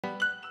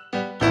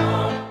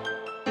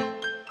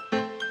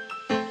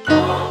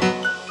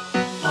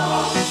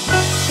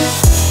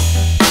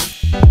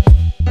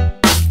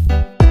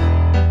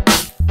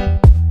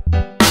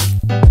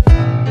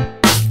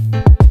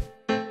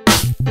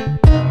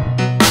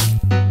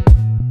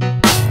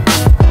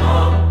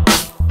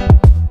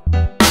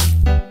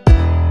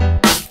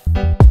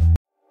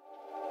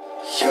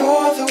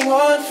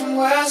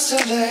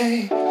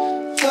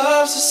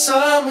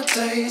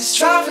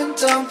driving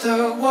down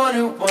the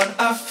 101,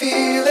 I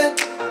feel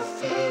it.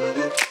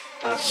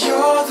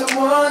 You're the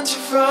one to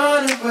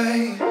run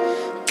away.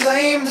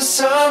 Blame the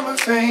summer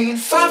rain.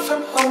 Far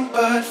from home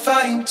but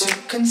fighting to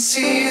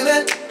conceal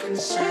it. You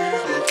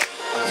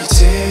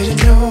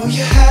didn't know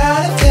you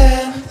had it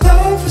then.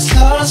 Love was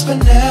lost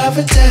but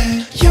never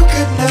dead. You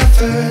could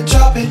never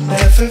drop it,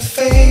 never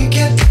fake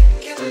it.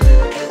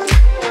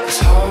 It's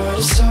hard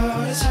to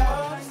start, it's hard.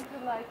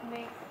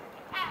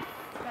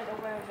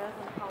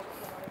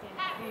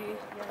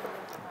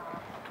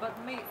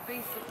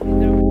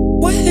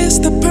 What is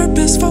the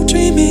purpose for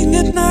dreaming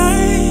at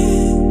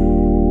night?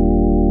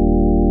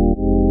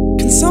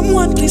 Can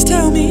someone please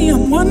tell me?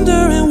 I'm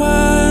wondering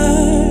why.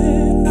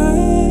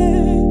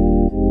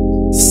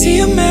 See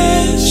a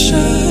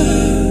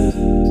mansion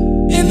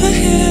in the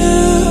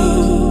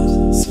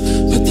hills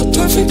with the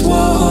perfect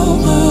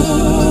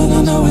woman.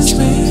 I know it's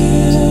real.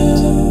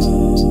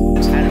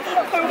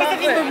 I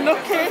wasn't even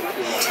looking.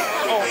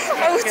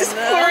 I was just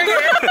pouring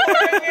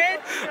it.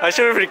 I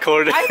should have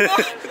recorded.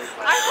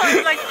 I thought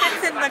it like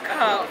fits in the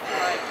cup.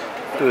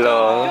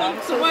 Lol. You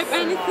want to wipe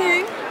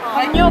anything?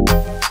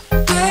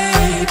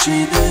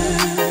 Daydreaming.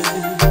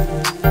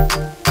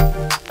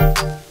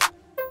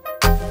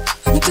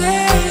 I'm a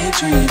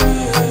daydreamer.